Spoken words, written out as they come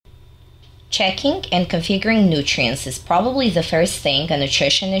Checking and configuring nutrients is probably the first thing a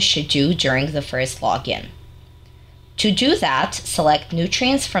nutritionist should do during the first login. To do that, select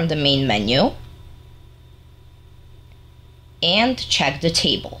Nutrients from the main menu and check the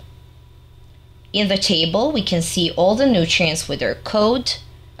table. In the table, we can see all the nutrients with their code,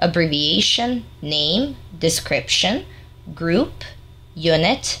 abbreviation, name, description, group,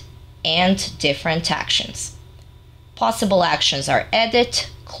 unit, and different actions. Possible actions are edit,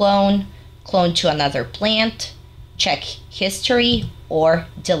 clone, clone to another plant, check history, or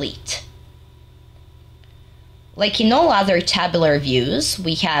delete. Like in all other tabular views,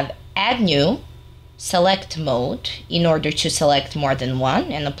 we have Add New, Select Mode in order to select more than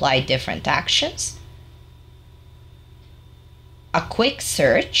one and apply different actions, a Quick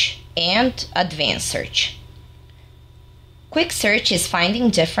Search, and Advanced Search. Quick Search is finding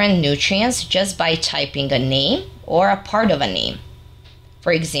different nutrients just by typing a name or a part of a name.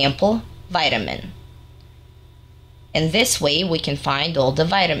 For example, vitamin. And this way we can find all the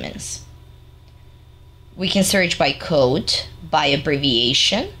vitamins. We can search by code, by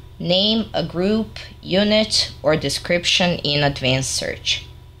abbreviation, name, a group, unit, or description in Advanced Search.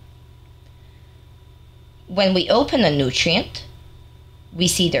 When we open a nutrient, we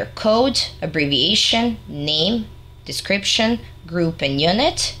see their code, abbreviation, name, description, group and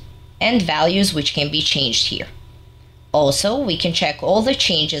unit, and values which can be changed here. Also, we can check all the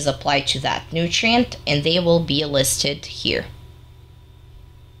changes applied to that nutrient and they will be listed here.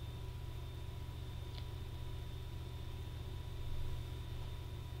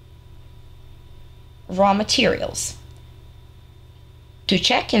 Raw materials. To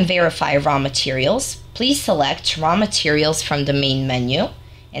check and verify raw materials, please select Raw Materials from the main menu,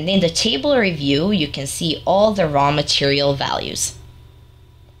 and in the table review you can see all the raw material values.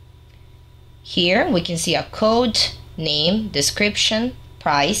 Here we can see a code, name, description,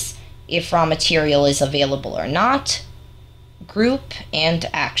 price, if raw material is available or not, group, and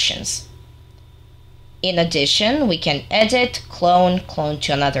actions. In addition, we can edit, clone, clone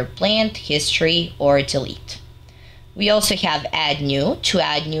to another plant, history, or delete. We also have Add New to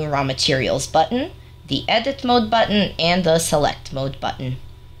add new raw materials button, the Edit Mode button, and the Select Mode button.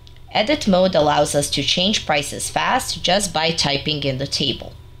 Edit Mode allows us to change prices fast just by typing in the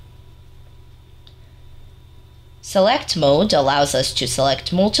table. Select Mode allows us to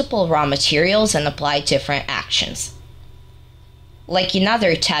select multiple raw materials and apply different actions. Like in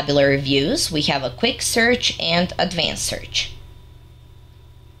other tabular reviews, we have a Quick Search and Advanced Search.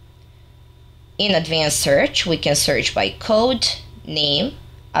 In Advanced Search, we can search by code, name,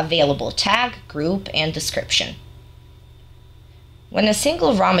 available tag, group, and description. When a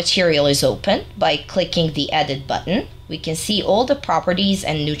single raw material is opened, by clicking the Edit button, we can see all the properties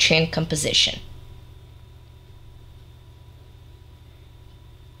and nutrient composition.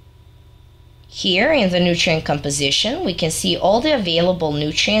 Here in the nutrient composition, we can see all the available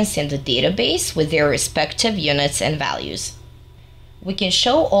nutrients in the database with their respective units and values. We can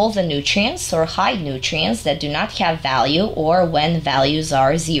show all the nutrients or hide nutrients that do not have value or when values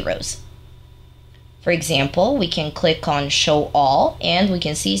are zeros. For example, we can click on Show All and we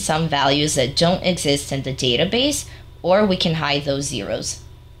can see some values that don't exist in the database, or we can hide those zeros.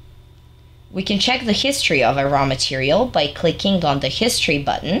 We can check the history of a raw material by clicking on the History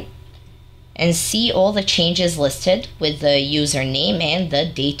button and see all the changes listed with the username and the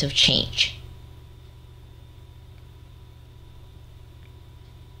date of change.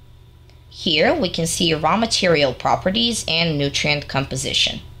 Here we can see raw material properties and nutrient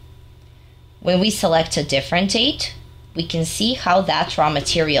composition. When we select a different date, we can see how that raw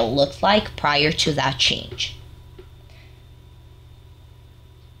material looked like prior to that change.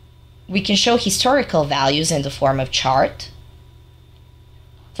 We can show historical values in the form of chart.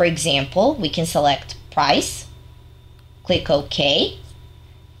 For example, we can select Price, click OK,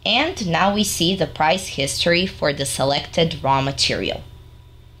 and now we see the price history for the selected raw material.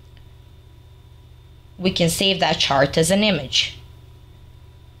 We can save that chart as an image.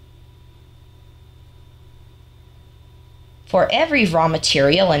 For every raw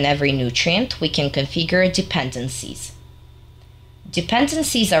material and every nutrient, we can configure dependencies.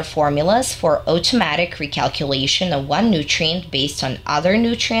 Dependencies are formulas for automatic recalculation of one nutrient based on other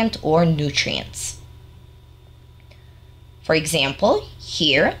nutrient or nutrients. For example,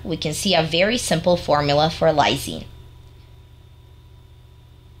 here we can see a very simple formula for lysine.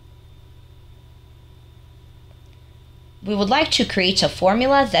 We would like to create a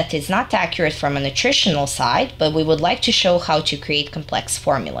formula that is not accurate from a nutritional side, but we would like to show how to create complex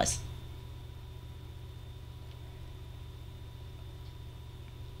formulas.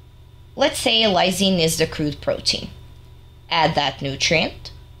 Let's say lysine is the crude protein. Add that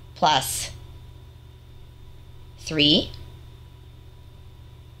nutrient plus 3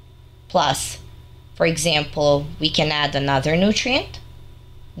 plus, for example, we can add another nutrient,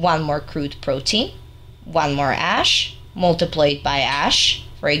 one more crude protein, one more ash, multiplied by ash,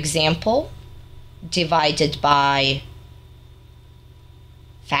 for example, divided by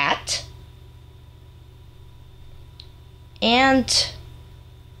fat, and,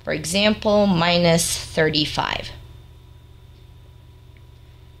 for example, minus 35.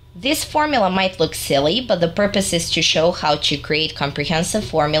 This formula might look silly, but the purpose is to show how to create comprehensive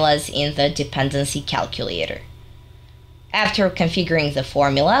formulas in the dependency calculator. After configuring the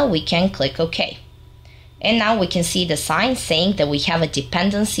formula, we can click OK. And now we can see the sign saying that we have a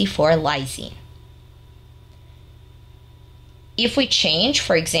dependency for lysine. If we change,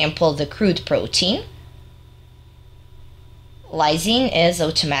 for example, the crude protein, lysine is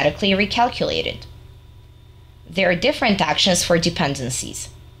automatically recalculated. There are different actions for dependencies.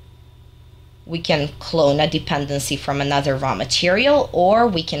 We can clone a dependency from another raw material, or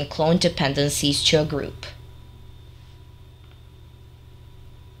we can clone dependencies to a group.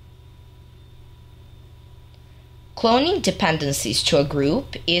 Cloning dependencies to a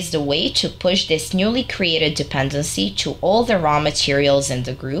group is the way to push this newly created dependency to all the raw materials in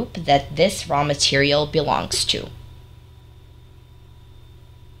the group that this raw material belongs to.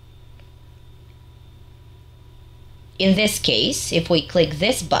 In this case, if we click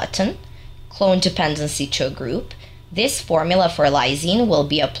this button, Clone Dependency to a Group, this formula for lysine will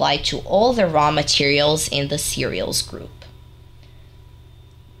be applied to all the raw materials in the cereals group.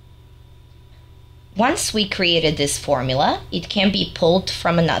 Once we created this formula, it can be pulled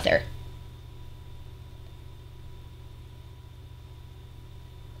from another.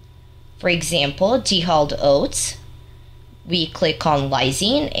 For example, dehulled oats, we click on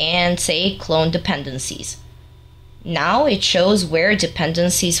lysine and say Clone Dependencies. Now it shows where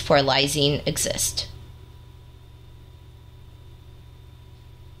dependencies for lysine exist.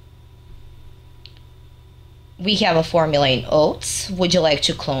 We have a formula in oats. Would you like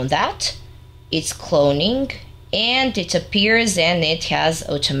to clone that? It's cloning, and it appears and it has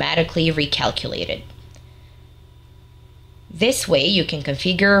automatically recalculated. This way you can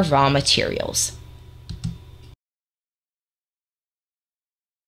configure raw materials.